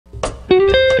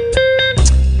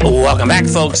Welcome back,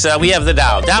 folks. We have the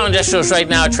Dow. Dow Industrials right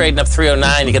now trading up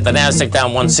 309. You get the Nasdaq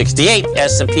down 168.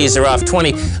 S&Ps are off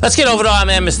 20. Let's get over to our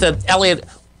man, Mr. Eliott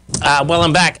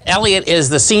Wellenbach. Eliott is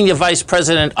the Senior Vice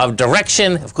President of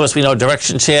Direction. Of course, we know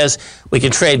Direction shares. We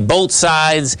can trade both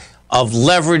sides of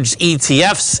leveraged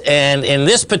ETFs. And in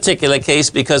this particular case,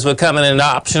 because we're coming into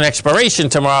option expiration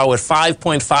tomorrow with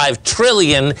 5.5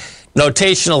 trillion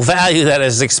notational value that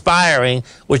is expiring,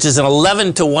 which is an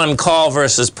 11-to-1 call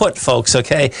versus put, folks,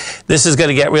 okay? This is going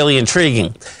to get really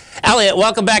intriguing. Eliott,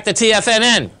 welcome back to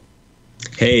TFNN.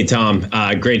 Hey, Tom.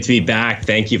 Great to be back.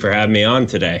 Thank you for having me on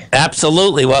today.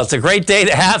 Absolutely. Well, it's a great day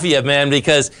to have you, man,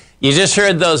 because you just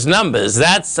heard those numbers.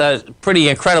 That's a pretty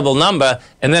incredible number.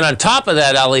 And then on top of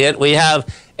that, Eliott, we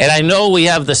have, and I know we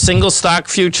have the single stock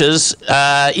futures,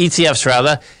 ETFs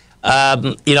rather,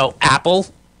 Apple,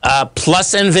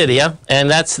 plus NVIDIA, and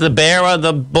that's the bear or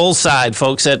the bull side,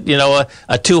 folks, at, a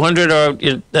 200 or,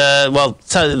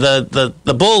 the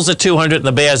bulls are 200 and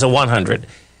the bears are 100.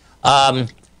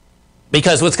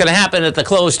 Because what's going to happen at the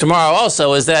close tomorrow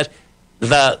also is that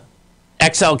the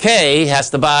XLK has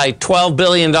to buy $12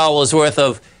 billion worth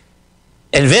of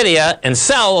NVIDIA and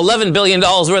sell $11 billion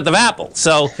worth of Apple.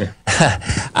 So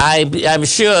I'm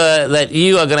sure that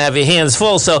you are going to have your hands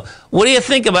full. So what do you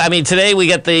think about, today we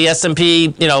get the S&P,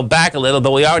 back a little,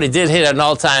 but we already did hit an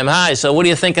all-time high. So what are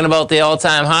you thinking about the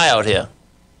all-time high out here?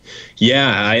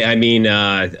 Yeah,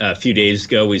 a few days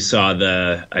ago we saw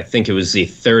I think it was the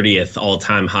 30th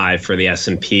all-time high for the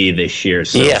S&P this year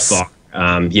so far.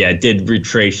 It did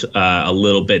retrace a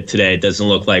little bit today. It doesn't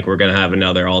look like we're going to have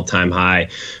another all-time high.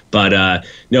 But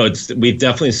we've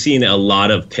definitely seen a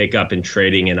lot of pickup in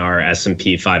trading in our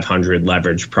S&P 500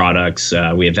 leverage products.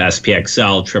 We have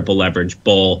SPXL, triple leverage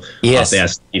bull, off the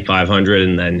S&P 500,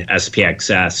 and then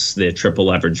SPXS, the triple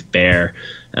leverage bear.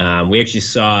 We actually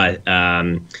saw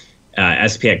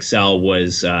SPXL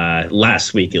was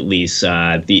last week at least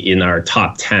in our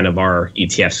top 10 of our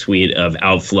ETF suite of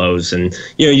outflows, and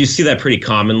you see that pretty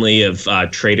commonly of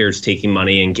traders taking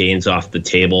money and gains off the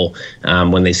table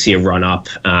when they see a run up,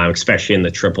 especially in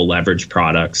the triple leverage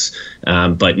products.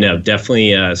 But no,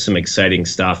 definitely some exciting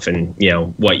stuff, and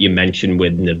what you mentioned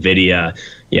with NVIDIA.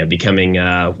 Becoming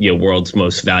world's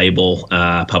most valuable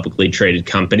publicly traded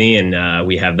company, and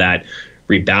we have that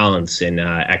rebalance in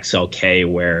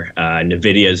XLK, where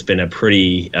NVIDIA has been a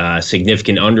pretty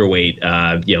significant underweight,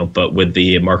 but with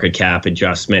the market cap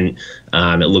adjustment,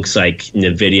 it looks like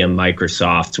NVIDIA and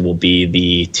Microsoft will be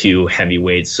the two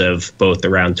heavyweights of both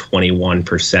around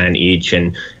 21% each,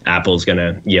 and Apple's going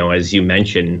to, as you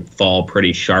mentioned, fall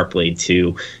pretty sharply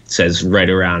to, it says right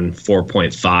around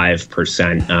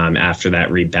 4.5% after that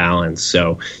rebalance.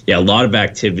 So, a lot of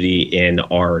activity in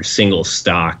our single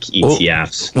stock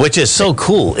ETFs. Which is so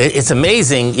cool. It's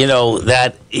amazing,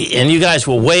 that, and you guys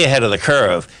were way ahead of the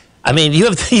curve. You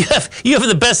have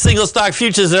the best single stock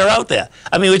futures that are out there.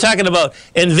 We're talking about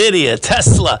NVIDIA,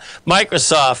 Tesla,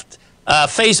 Microsoft,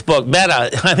 Facebook,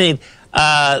 Meta.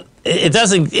 It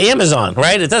doesn't, Amazon,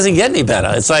 right? It doesn't get any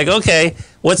better. It's like, okay,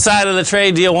 what side of the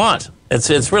trade do you want?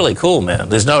 It's really cool, man.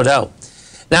 There's no doubt.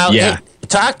 Now,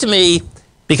 talk to me,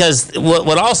 because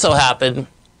what also happened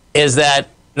is that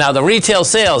now the retail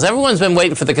sales, everyone's been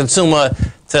waiting for the consumer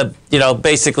to,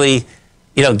 basically,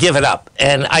 give it up.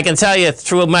 And I can tell you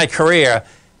through my career,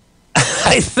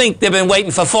 I think they've been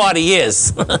waiting for 40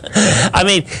 years.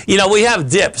 We have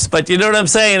dips, but you know what I'm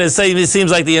saying? It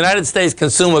seems like the United States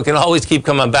consumer can always keep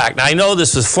coming back. Now, I know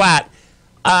this was flat,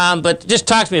 but just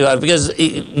talk to me about it, because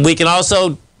we can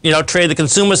also, trade the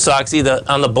consumer stocks either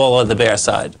on the bull or the bear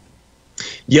side.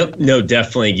 Yep, no,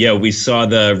 definitely. Yeah, we saw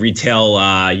the retail,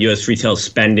 U.S. retail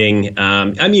spending.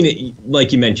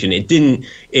 Like you mentioned,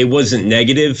 it wasn't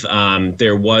negative.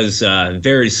 There was a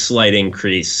very slight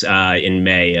increase in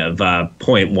May of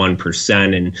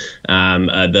 0.1%, and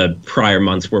the prior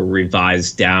months were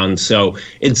revised down. So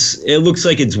it looks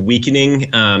like it's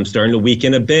weakening, starting to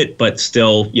weaken a bit, but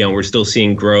still, we're still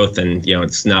seeing growth, and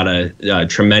it's not a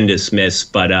tremendous miss.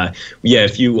 But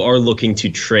if you are looking to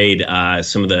trade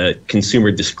some of the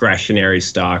consumer discretionary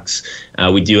stocks,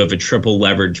 we do have a triple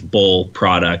leverage bull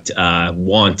product.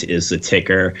 WANT is the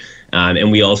ticker.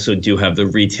 And we also do have the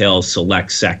retail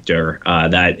select sector.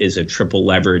 That is a triple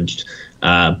leveraged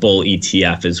bull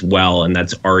ETF as well, and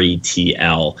that's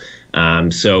RETL.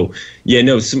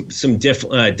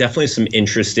 Definitely some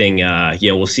interesting,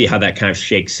 we'll see how that kind of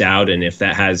shakes out, and if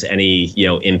that has any,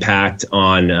 impact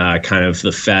on kind of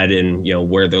the Fed and,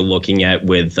 where they're looking at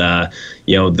with,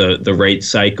 the rate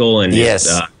cycle. And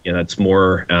it's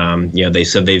more, they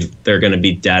said they're going to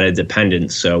be data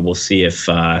dependent. So we'll see if,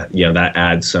 that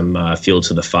adds some fuel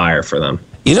to the fire for them.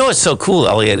 What's so cool,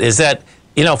 Eliott, is that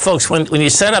you know, folks, when you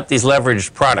set up these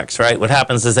leveraged products, right, what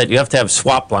happens is that you have to have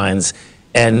swap lines,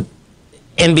 and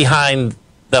in behind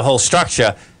the whole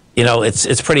structure, you know,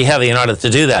 it's pretty heavy in order to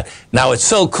do that. Now, it's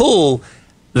so cool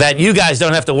that you guys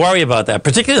don't have to worry about that,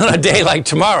 particularly on a day like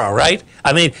tomorrow, right?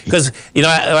 I mean, because, you know,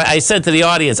 I said to the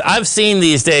audience, I've seen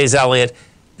these days, Eliott,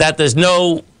 that there's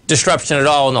no disruption at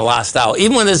all in the last hour,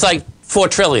 even when there's like 4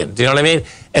 trillion, do you know what I mean?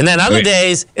 And then other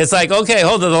days, it's like, okay,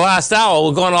 hold on, the last hour,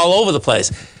 we're going all over the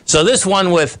place. So this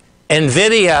one with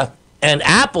NVIDIA and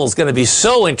Apple's going to be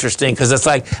so interesting, because it's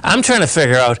like, I'm trying to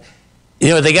figure out, you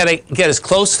know, they got to get as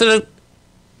close to the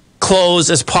close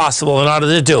as possible in order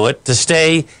to do it, to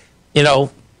stay, you know,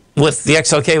 what the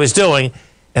XLK was doing.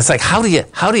 It's like, how do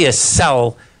you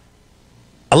sell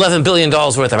 $11 billion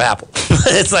worth of Apple?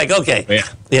 It's like, okay,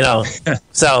 you know,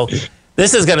 so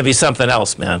this is going to be something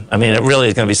else, man. I mean, it really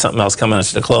is going to be something else coming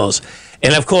to the close.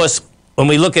 And of course, when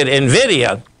we look at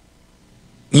NVIDIA,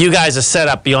 you guys are set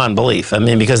up beyond belief. I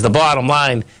mean, because the bottom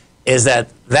line is that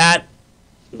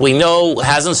we know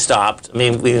hasn't stopped. I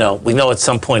mean, we know at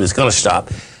some point it's going to stop.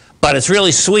 But it's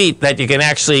really sweet that you can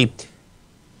actually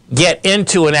get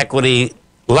into an equity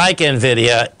like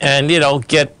NVIDIA and, you know,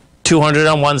 get 200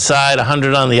 on one side,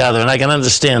 100 on the other. And I can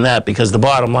understand that, because the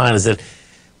bottom line is that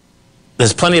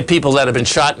there's plenty of people that have been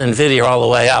shot in NVIDIA all the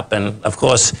way up. And, of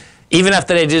course, even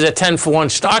after they did a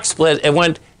 10-for-1 stock split, it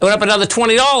went up another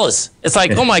 $20. It's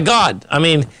like, oh, my God. I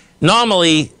mean, not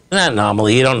normally,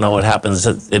 you don't know what happens.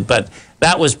 But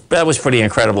that was pretty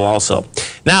incredible also.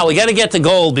 Now, we got to get to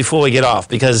gold before we get off,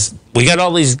 because we got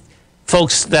all these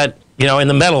folks that, you know, in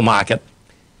the metal market.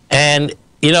 And,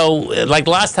 you know, like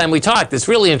last time we talked, it's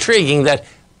really intriguing that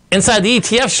inside the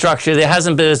ETF structure, there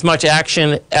hasn't been as much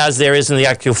action as there is in the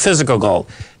actual physical gold.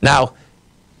 Now,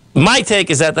 my take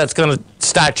is that that's going to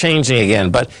start changing again.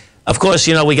 But, of course,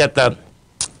 you know, we got the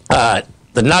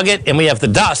nugget and we have the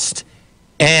dust.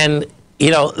 And,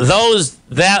 you know, those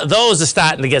are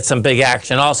starting to get some big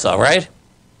action also, right?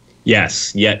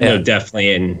 Yes, no,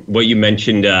 definitely. And what you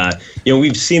mentioned, you know,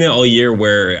 we've seen it all year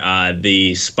where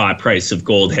the spot price of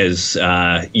gold has,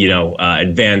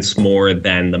 advanced more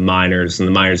than the miners, and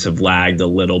the miners have lagged a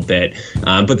little bit,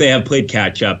 but they have played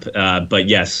catch up. But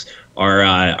yes,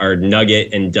 our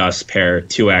nugget and dust pair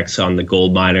 2x on the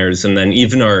gold miners, and then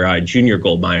even our junior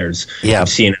gold miners. Yeah, we've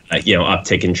seen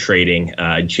uptick in trading,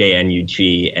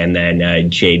 JNUG and then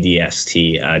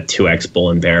JDST, 2x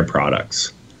bull and bear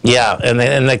products. Yeah, and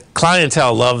the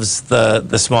clientele loves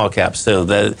the small caps too.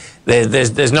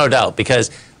 There's no doubt, because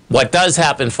what does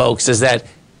happen, folks, is that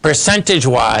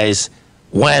percentage-wise,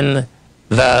 when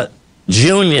the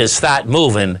juniors start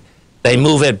moving, they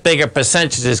move at bigger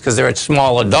percentages because they're at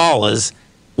smaller dollars,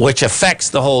 which affects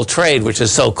the whole trade, which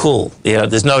is so cool. You know,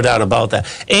 there's no doubt about that.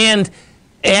 And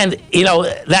you know,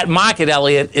 that market,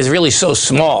 Eliott, is really so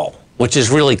small, which is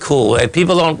really cool.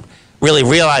 People don't really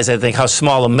realize, I think, how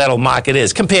small the metal market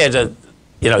is compared to,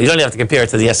 you know, you don't have to compare it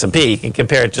to the S&P. You can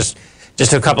compare it just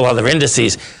to a couple other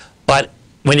indices. But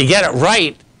when you get it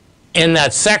right in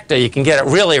that sector, you can get it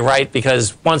really right,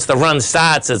 because once the run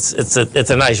starts, it's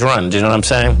a nice run. Do you know what I'm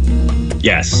saying?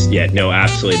 Yes. Yeah. No,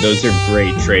 absolutely. Those are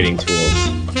great trading tools.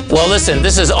 Well, listen,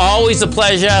 this is always a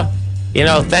pleasure. You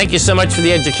know, thank you so much for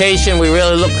the education. We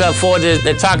really look forward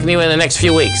to talking to you in the next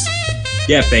few weeks.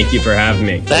 Yeah, thank you for having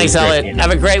me. Thanks, Eliott.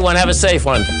 Have a great one. Have a safe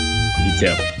one. You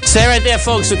too. Stay right there,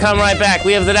 folks. We'll come right back.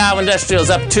 We have the Dow Industrials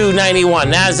up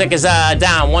 291. NASDAQ is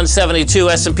down 172.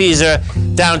 S&Ps are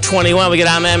down 21. We got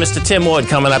our man, Mr. Tim Ward,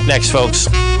 coming up next, folks.